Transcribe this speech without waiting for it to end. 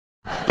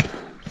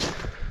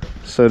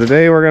So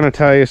today we're going to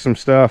tell you some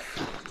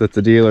stuff that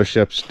the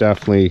dealerships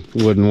definitely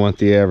wouldn't want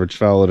the average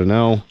fellow to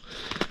know,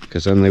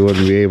 because then they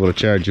wouldn't be able to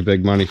charge you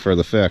big money for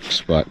the fix.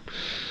 But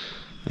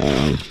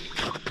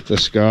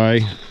this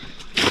guy,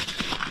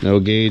 no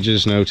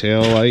gauges, no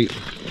tail light,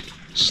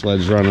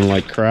 sled's running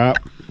like crap.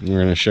 We're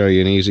going to show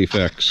you an easy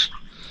fix.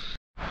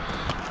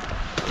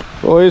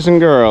 Boys and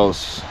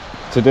girls,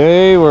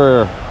 today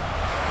we're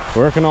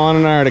working on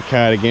an Arctic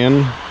Cat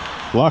again.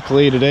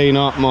 Luckily today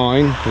not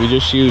mine, we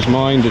just used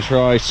mine to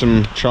try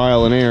some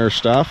trial and error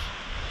stuff.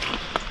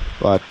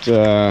 But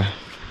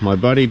my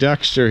buddy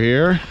Dexter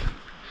here,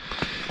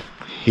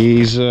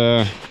 he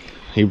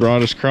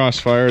brought his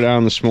Crossfire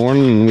down this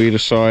morning, and we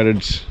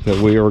decided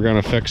that we were going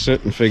to fix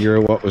it and figure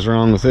out what was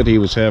wrong with it. He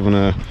was having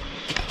a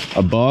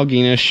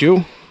bogging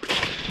issue,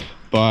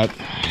 but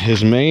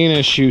his main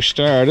issue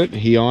started.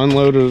 He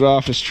unloaded it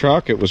off his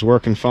truck, it was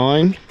working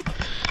fine.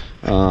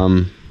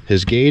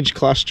 His gauge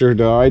cluster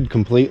died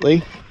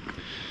completely.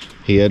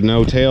 He had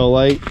no tail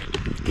light,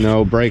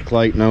 no brake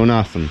light, no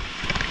nothing.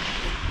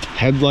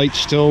 Headlight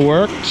still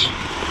worked,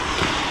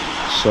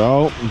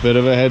 so a bit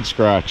of a head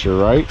scratcher,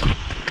 right?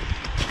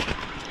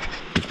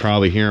 You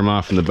probably hear him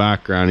off in the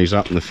background. He's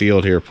up in the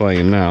field here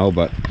playing now.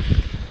 But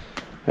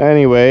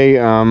anyway,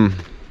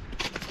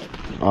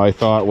 I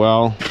thought,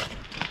 well,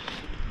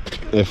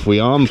 if we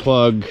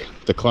unplug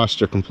the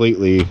cluster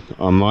completely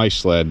on my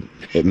sled,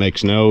 it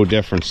makes no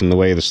difference in the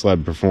way the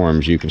sled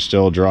performs. You can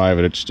still drive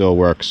it, it still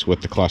works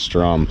with the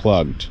cluster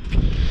unplugged.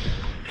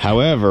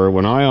 However,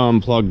 when I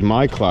unplugged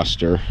my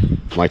cluster,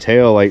 my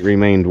tail light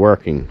remained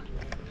working.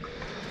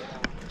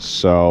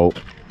 So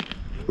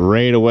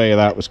right away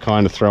that was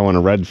kind of throwing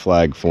a red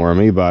flag for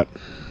me. But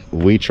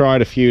we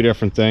tried a few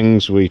different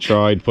things. We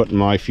tried putting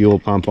my fuel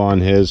pump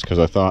on his, because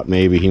I thought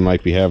maybe he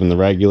might be having the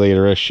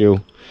regulator issue.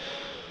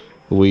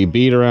 We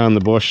beat around the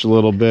bush a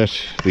little bit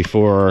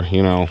before,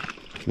 you know,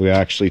 we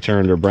actually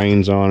turned our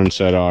brains on and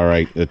said, all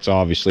right, it's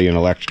obviously an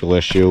electrical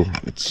issue.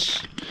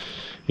 It's,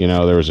 you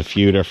know, there was a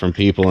few different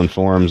people in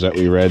forums that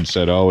we read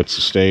said, oh, it's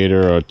a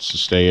stator, or it's a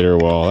stator.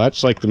 Well,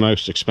 that's like the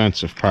most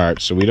expensive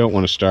part, so we don't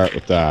want to start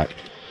with that.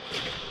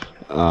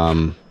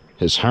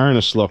 His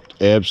harness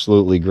looked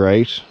absolutely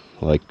great,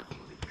 like,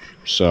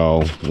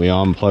 so we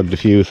unplugged a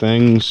few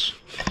things.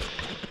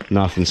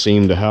 Nothing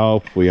seemed to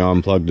help. We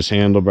unplugged his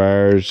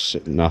handlebars.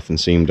 Nothing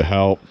seemed to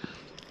help.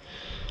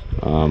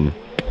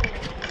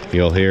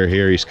 You'll hear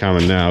here he's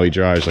coming now. He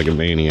drives like a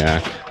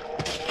maniac.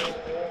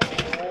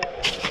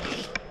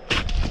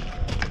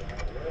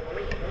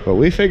 But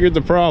we figured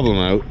the problem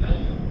out.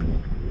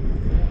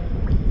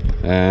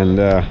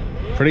 And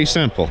pretty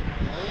simple.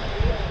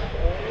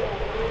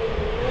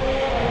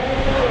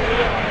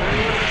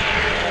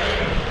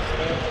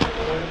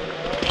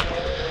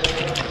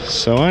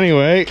 So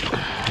anyway,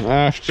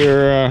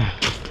 after a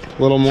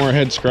little more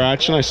head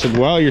scratching, I said,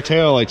 well, your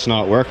tail light's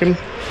not working.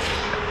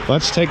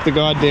 Let's take the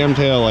goddamn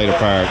tail light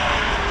apart.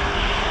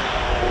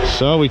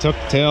 So we took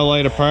the tail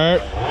light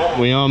apart,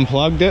 we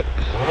unplugged it,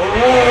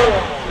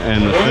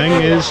 and the thing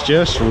is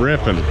just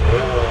ripping.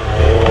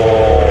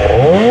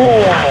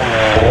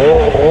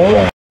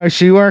 How's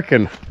she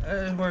working?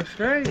 It works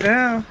great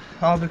now,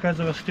 all because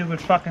of a stupid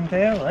fucking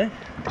tail light.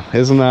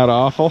 Isn't that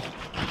awful?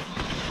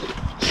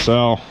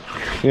 So,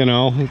 you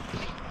know,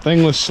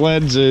 thing with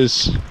sleds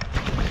is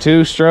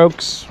 2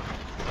 strokes.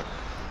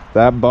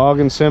 That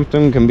bogging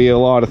symptom can be a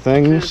lot of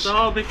things. It's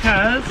all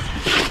because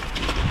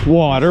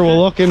water.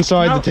 We'll look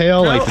inside the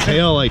tail light. The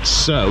tail light's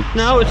soaked.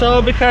 No, it's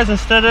all because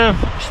instead of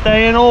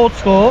staying old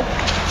school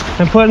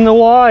and putting the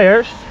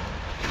wires.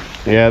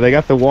 Yeah, they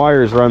got the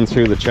wires run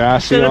through the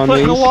chassis Instead of on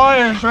putting these. the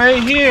wires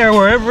right here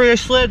where every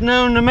sled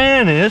known to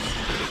man is,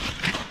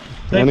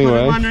 they put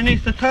them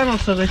underneath the tunnel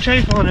so they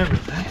chafe on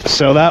everything.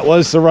 So that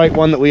was the right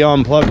one that we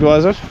unplugged,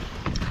 was it?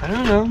 I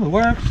don't know, it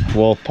works.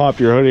 Well, pop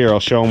your hood here, I'll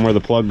show them where the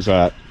plug's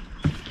at.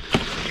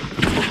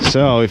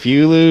 So if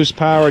you lose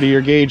power to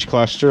your gauge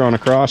cluster on a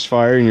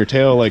Crossfire and your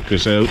tail light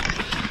goes out,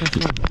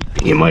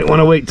 you might want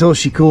to wait till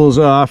she cools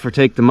off or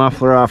take the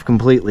muffler off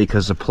completely,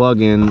 because the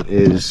plug-in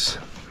is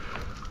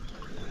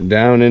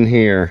down in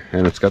here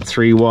and it's got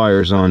 3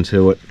 wires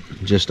onto it.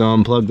 Just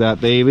unplug that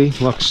baby.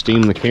 Look,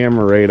 steam the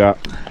camera right up,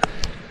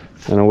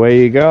 and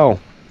away you go.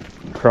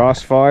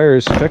 Crossfire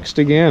is fixed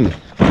again.